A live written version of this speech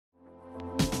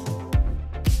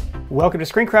Welcome to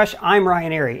ScreenCrush, I'm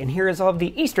Ryan Airy, and here is all of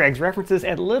the Easter eggs, references,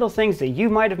 and little things that you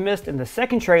might have missed in the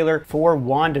second trailer for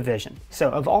WandaVision. So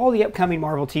of all the upcoming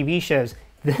Marvel TV shows,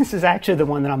 this is actually the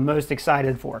one that I'm most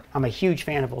excited for. I'm a huge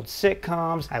fan of old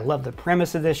sitcoms. I love the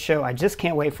premise of this show. I just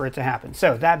can't wait for it to happen.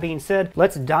 So that being said,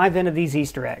 let's dive into these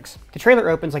Easter eggs. The trailer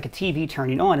opens like a TV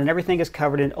turning on and everything is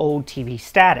covered in old TV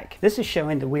static. This is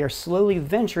showing that we are slowly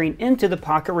venturing into the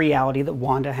pocket reality that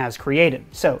Wanda has created.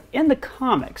 So in the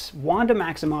comics, Wanda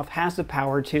Maximoff has the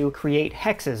power to create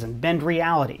hexes and bend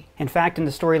reality. In fact, in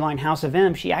the storyline House of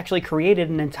M, she actually created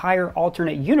an entire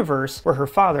alternate universe where her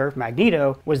father,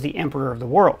 Magneto, was the Emperor of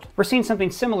the world. We're seeing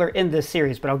something similar in this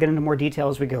series, but I'll get into more detail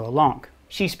as we go along.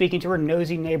 She's speaking to her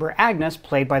nosy neighbor Agnes,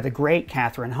 played by the great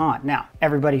Kathryn Hahn. Now,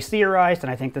 everybody's theorized,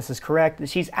 and I think this is correct, that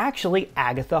she's actually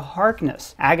Agatha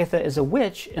Harkness. Agatha is a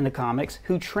witch in the comics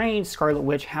who trained Scarlet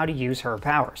Witch how to use her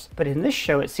powers. But in this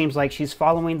show, it seems like she's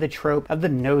following the trope of the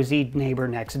nosy neighbor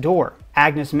next door.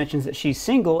 Agnes mentions that she's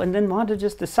single, and then Wanda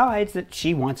just decides that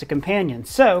she wants a companion.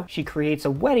 So she creates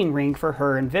a wedding ring for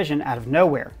her and Vision out of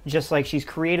nowhere, just like she's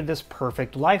created this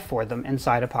perfect life for them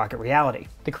inside a pocket reality.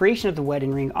 The creation of the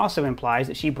wedding ring also implies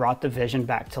that she brought the Vision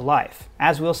back to life,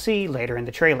 as we'll see later in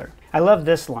the trailer. I love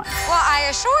this line. Well, I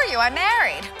assure you, I'm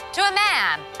married to a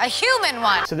man, a human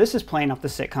one. So this is playing off the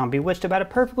sitcom Bewitched about a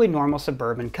perfectly normal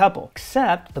suburban couple,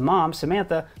 except the mom,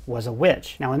 Samantha, was a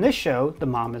witch. Now in this show, the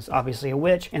mom is obviously a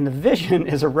witch and the Vision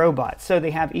is a robot, so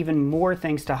they have even more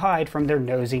things to hide from their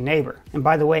nosy neighbor. And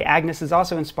by the way, Agnes is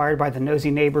also inspired by the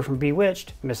nosy neighbor from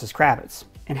Bewitched, Mrs. Kravitz.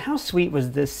 And how sweet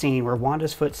was this scene where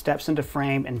Wanda's foot steps into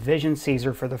frame and Vision sees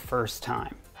her for the first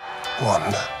time.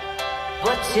 Wanda.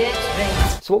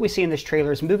 So what we see in this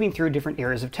trailer is moving through different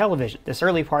eras of television. This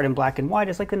early part in black and white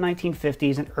is like the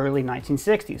 1950s and early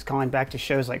 1960s, calling back to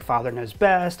shows like Father Knows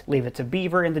Best, Leave It to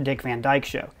Beaver, and The Dick Van Dyke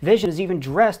Show. Vision is even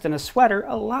dressed in a sweater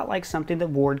a lot like something that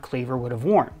Ward Cleaver would have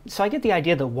worn. So I get the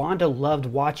idea that Wanda loved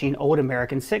watching old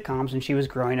American sitcoms when she was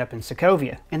growing up in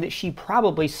Sokovia, and that she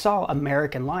probably saw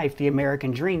American life, the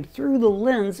American dream, through the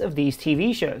lens of these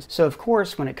TV shows. So of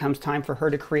course, when it comes time for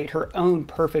her to create her own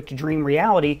perfect dream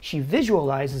reality, she visualizes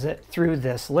it through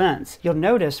this lens. You'll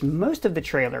notice most of the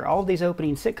trailer, all of these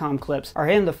opening sitcom clips, are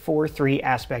in the 4:3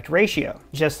 aspect ratio,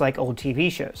 just like old TV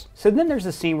shows. So then there's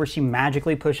a scene where she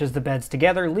magically pushes the beds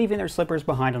together, leaving their slippers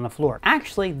behind on the floor.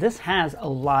 Actually, this has a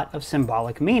lot of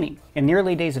symbolic meaning. In the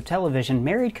early days of television,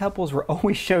 married couples were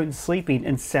always shown sleeping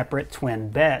in separate twin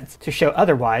beds. To show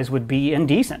otherwise would be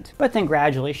indecent. But then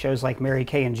gradually, shows like Mary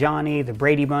Kay and Johnny, The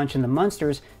Brady Bunch, and The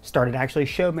Munsters started to actually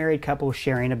show married couples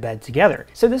sharing a bed together.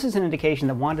 So this is an indication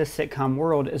that Wanda's sitcom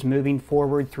world is moving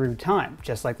forward through time,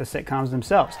 just like the sitcoms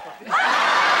themselves.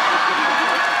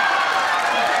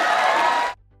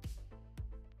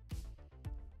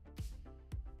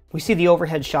 We see the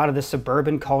overhead shot of this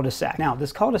suburban cul-de-sac. Now,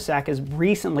 this cul-de-sac has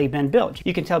recently been built.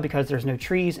 You can tell because there's no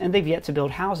trees and they've yet to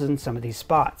build houses in some of these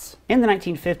spots. In the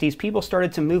 1950s, people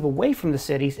started to move away from the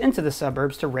cities into the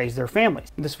suburbs to raise their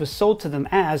families. This was sold to them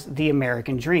as the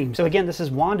American dream. So again, this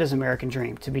is Wanda's American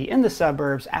dream, to be in the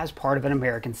suburbs as part of an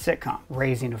American sitcom,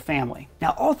 raising a family.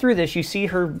 Now, all through this, you see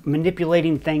her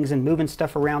manipulating things and moving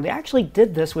stuff around. They actually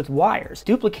did this with wires,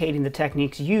 duplicating the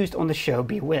techniques used on the show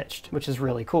Bewitched, which is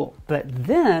really cool. But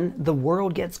then the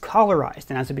world gets colorized,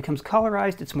 and as it becomes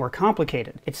colorized, it's more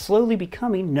complicated. It's slowly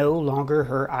becoming no longer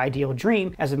her ideal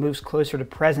dream as it moves closer to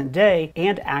present day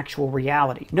and actual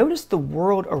reality. Notice the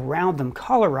world around them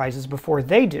colorizes before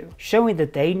they do, showing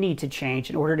that they need to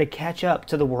change in order to catch up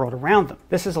to the world around them.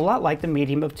 This is a lot like the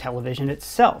medium of television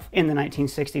itself. In the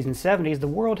 1960s and 70s, the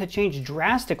world had changed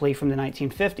drastically from the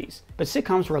 1950s, but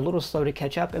sitcoms were a little slow to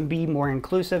catch up and be more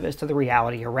inclusive as to the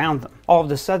reality around them. All of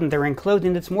a sudden, they're in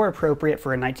clothing that's more appropriate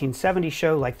for a 1970s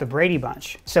show like The Brady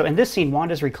Bunch. So in this scene,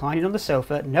 Wanda's reclining on the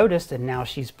sofa. Notice that now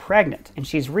she's pregnant and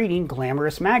she's reading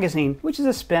Glamorous Magazine, which is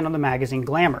a spin on the magazine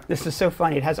Glamour. This is so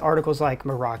funny. It has articles like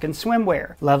Moroccan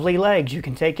swimwear, lovely legs you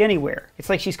can take anywhere. It's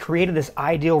like she's created this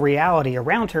ideal reality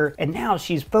around her, and now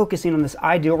she's focusing on this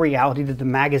ideal reality that the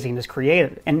magazine has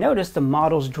created. And notice the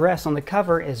model's dress on the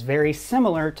cover is very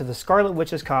similar to the Scarlet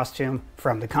Witch's costume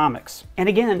from the comics. And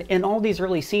again, in all these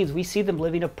early scenes, we see them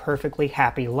living a perfectly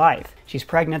happy life. She's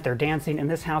pregnant, they're dancing, and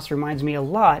this house reminds me a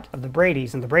lot of the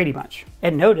Bradys and the Brady Bunch.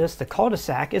 And notice the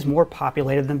cul-de-sac is more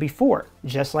populated than before,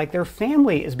 just like their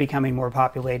family is becoming more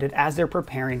populated as they're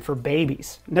preparing for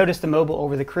babies. Notice the mobile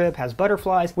over the crib has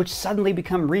butterflies, which suddenly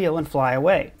become real and fly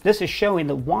away. This is showing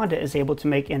that Wanda is able to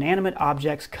make inanimate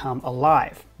objects come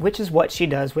alive. which is what she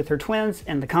does with her twins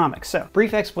in the comics. So,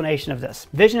 brief explanation of this.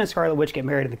 Vision and Scarlet Witch get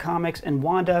married in the comics, and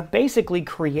Wanda basically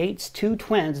creates two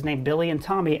twins named Billy and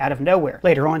Tommy out of nowhere.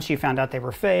 Later on, she found out they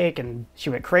were fake, and she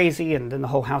went crazy, and then the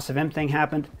whole House of M thing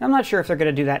happened. I'm not sure if they're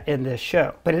going to do that in this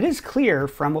show, but it is clear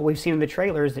from what we've seen in the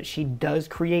trailers that she does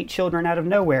create children out of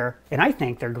nowhere, and I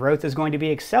think their growth is going to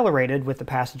be accelerated with the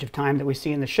passage of time that we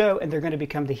see in the show, and they're going to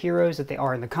become the heroes that they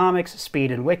are in the comics,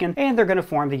 Speed and Wiccan, and they're going to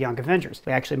form the Young Avengers.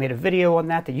 We actually made a video on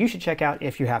that you should check out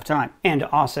if you have time. And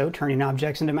also, turning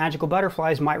objects into magical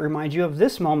butterflies might remind you of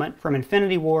this moment from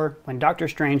Infinity War when Doctor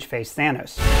Strange faced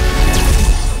Thanos.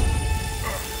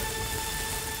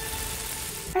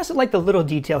 I also like the little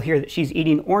detail here that she's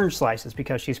eating orange slices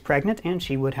because she's pregnant and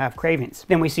she would have cravings.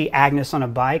 Then we see Agnes on a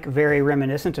bike, very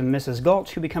reminiscent of Mrs.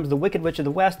 Gulch, who becomes the Wicked Witch of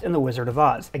the West in The Wizard of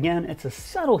Oz. Again, it's a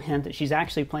subtle hint that she's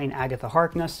actually playing Agatha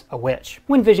Harkness, a witch.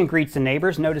 When Vision greets the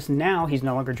neighbors, notice now he's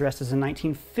no longer dressed as a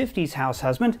 1950s house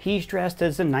husband. He's dressed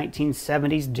as a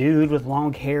 1970s dude with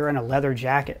long hair and a leather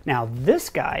jacket. Now, this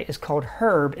guy is called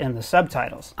Herb in the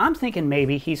subtitles. I'm thinking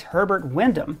maybe he's Herbert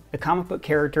Wyndham, the comic book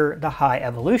character, the High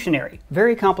Evolutionary.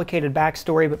 Very complicated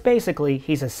backstory, but basically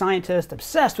he's a scientist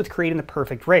obsessed with creating the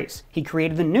perfect race. He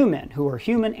created the Newmen, who are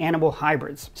human-animal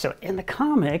hybrids. So in the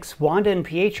comics, Wanda and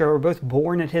Pietro were both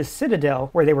born at his citadel,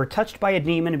 where they were touched by a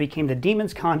demon and became the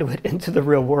demon's conduit into the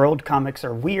real world. Comics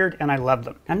are weird, and I love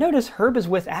them. Now notice Herb is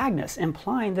with Agnes,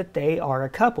 implying that they are a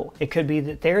couple. It could be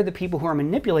that they're the people who are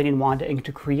manipulating Wanda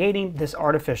into creating this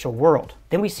artificial world.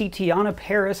 Then we see Tiana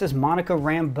Paris as Monica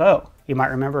Rambeau. You might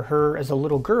remember her as a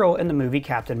little girl in the movie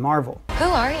Captain Marvel. Who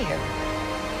are you?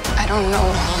 I don't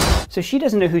know. So she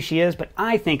doesn't know who she is, but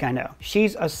I think I know.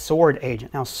 She's a SWORD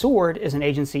agent. Now, SWORD is an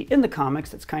agency in the comics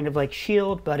that's kind of like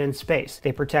S.H.I.E.L.D., but in space.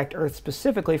 They protect Earth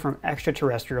specifically from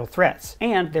extraterrestrial threats,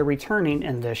 and they're returning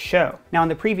in this show. Now, in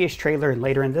the previous trailer and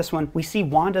later in this one, we see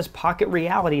Wanda's pocket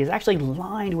reality is actually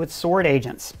lined with SWORD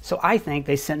agents. So I think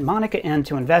they sent Monica in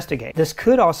to investigate. This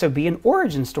could also be an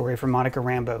origin story for Monica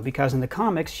Rambeau, because in the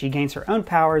comics, she gains her own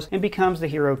powers and becomes the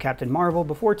hero Captain Marvel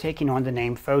before taking on the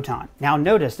name Photon. Now,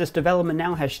 notice this development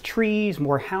now has trees,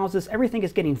 more houses, everything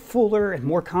is getting fuller and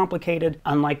more complicated,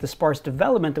 unlike the sparse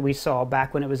development that we saw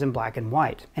back when it was in black and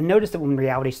white. And notice that when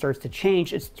reality starts to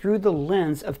change, it's through the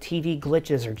lens of TV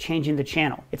glitches or changing the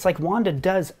channel. It's like Wanda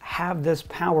does have this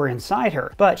power inside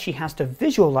her, but she has to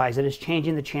visualize it as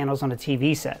changing the channels on a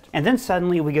TV set. And then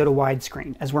suddenly we go to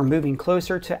widescreen as we're moving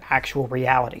closer to actual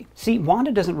reality. See,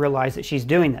 Wanda doesn't realize that she's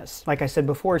doing this. Like I said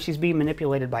before, she's being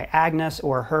manipulated by Agnes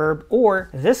or Herb or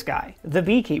this guy, the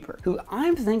Beekeeper, who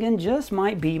I'm thinking just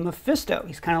might be Mephisto.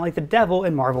 He's kind of like the devil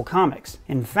in Marvel Comics.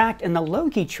 In fact, in the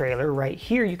Loki trailer right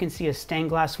here, you can see a stained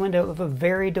glass window of a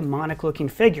very demonic looking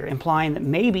figure, implying that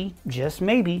maybe, just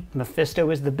maybe, Mephisto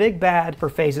is the big bad for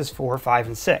phases 4, 5,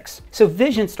 and 6. So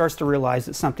Vision starts to realize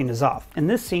that something is off. In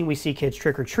this scene, we see kids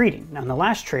trick-or-treating. Now, in the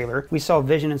last trailer, we saw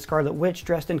Vision and Scarlet Witch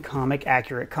dressed in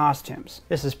comic-accurate costumes.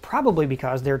 This is probably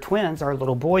because their twins are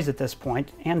little boys at this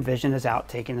point, and Vision is out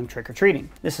taking them trick-or-treating.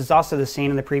 This is also the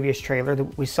scene in the previous trailer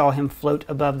that we saw him float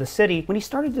above the city when he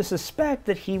started to suspect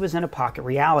that he was in a pocket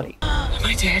reality. Am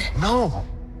I dead? No.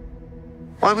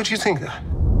 Why would you think that?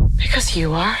 Because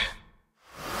you are.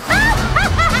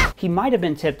 He might have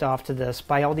been tipped off to this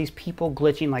by all these people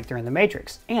glitching like they're in the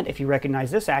Matrix. And if you recognize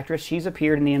this actress, she's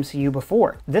appeared in the MCU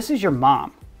before. This is your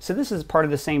mom. So this is part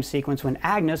of the same sequence when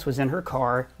Agnes was in her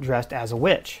car dressed as a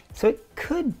witch. So it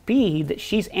could be that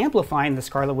she's amplifying the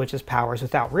Scarlet Witch's powers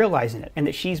without realizing it, and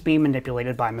that she's being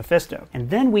manipulated by Mephisto.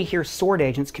 And then we hear SWORD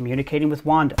agents communicating with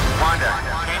Wanda. Wanda,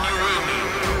 can you read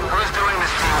me? Who's doing this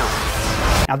to you?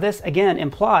 Now this again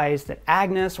implies that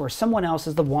Agnes or someone else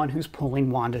is the one who's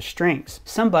pulling Wanda's strings.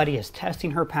 Somebody is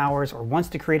testing her powers or wants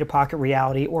to create a pocket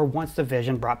reality or wants the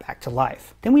Vision brought back to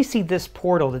life. Then we see this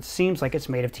portal that seems like it's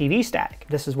made of TV static.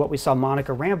 This is what we saw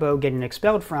Monica Rambeau getting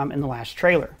expelled from in the last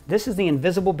trailer. This is the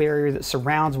invisible barrier that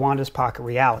surrounds Wanda's pocket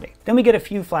reality. Then we get a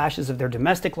few flashes of their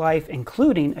domestic life,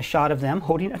 including a shot of them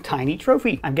holding a tiny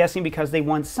trophy. I'm guessing because they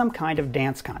won some kind of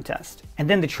dance contest. And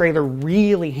then the trailer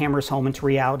really hammers home into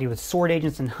reality with SWORD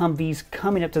agents and Humvees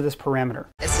coming up to this perimeter.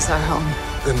 This is our home.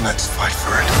 Then let's fight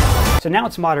for it. So now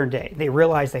it's modern day. They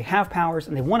realize they have powers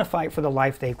and they want to fight for the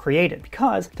life they've created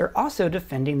because they're also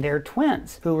defending their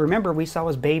twins, who remember we saw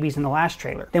as babies in the last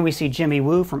trailer. Then we see Jimmy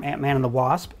Woo from Ant-Man and the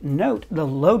Wasp. Note the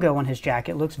logo on his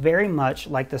jacket looks very much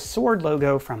like the SWORD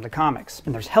logo from the comics.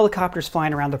 And there's helicopters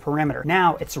flying around the perimeter.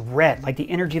 Now it's red, like the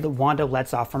energy that Wanda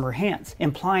lets off from her hands,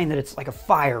 implying that it's like a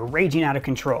fire raging out of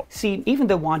control. See, even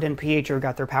though Wanda and Pietro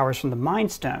got their powers from the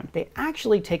Mind Stone, they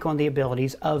actually take on the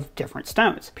abilities of different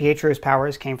stones. Pietro's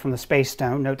powers came from the Space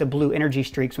Stone, note the blue energy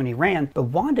streaks when he ran, but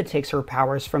Wanda takes her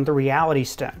powers from the Reality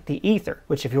Stone, the Ether,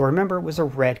 which if you'll remember was a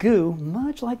red goo,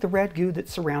 much like the red goo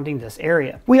that's surrounding this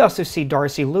area. We also see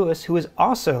Darcy Lewis, who is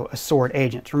also a sword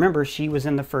agent. Remember, she was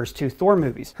in the first 2 Thor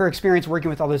movies. Her experience working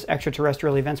with all those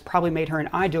extraterrestrial events probably made her an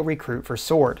ideal recruit for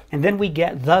sword. And then we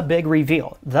get the big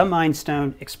reveal, the Mind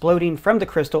Stone exploding from the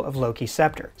crystal of Loki's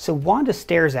scepter. So Wanda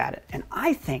stares at it, and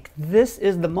I think this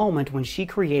is the moment when she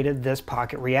created this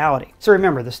pocket reality. So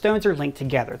remember, the stones are linked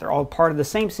together. They're all part of the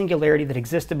same singularity that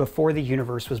existed before the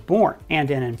universe was born. And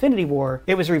in Infinity War,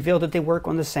 it was revealed that they work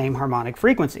on the same harmonic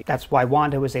frequency. That's why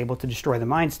Wanda was able to destroy the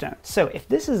Mind Stone. So if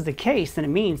this is the case, then it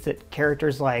means that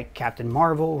characters like Captain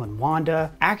Marvel and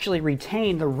Wanda actually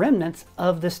retain the remnants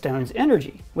of the stone's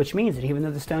energy, which means that even though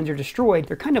the stones are destroyed,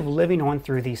 they're kind of living on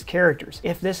through these characters.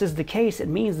 If this is the case, it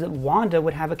means that Wanda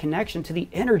would have a connection to the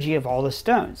energy of all the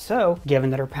stones. So, given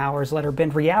that her powers let her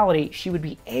bend reality, she would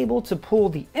be able to pull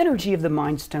the energy of the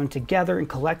Mind Stone together and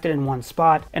collect it in one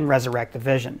spot and resurrect the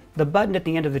Vision. The button at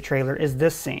the end of the trailer is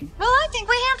this scene. Well, I think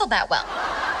we handled that well.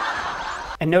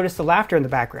 And notice the laughter in the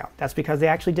background. That's because they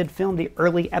actually did film the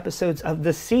early episodes of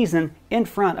this season in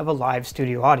front of a live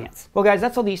studio audience. Well guys,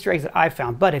 that's all the Easter eggs that I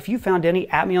found, but if you found any,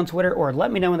 at me on Twitter or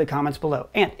let me know in the comments below.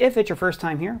 And if it's your first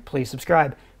time here, please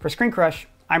subscribe. For ScreenCrush,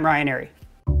 I'm Ryan Airy.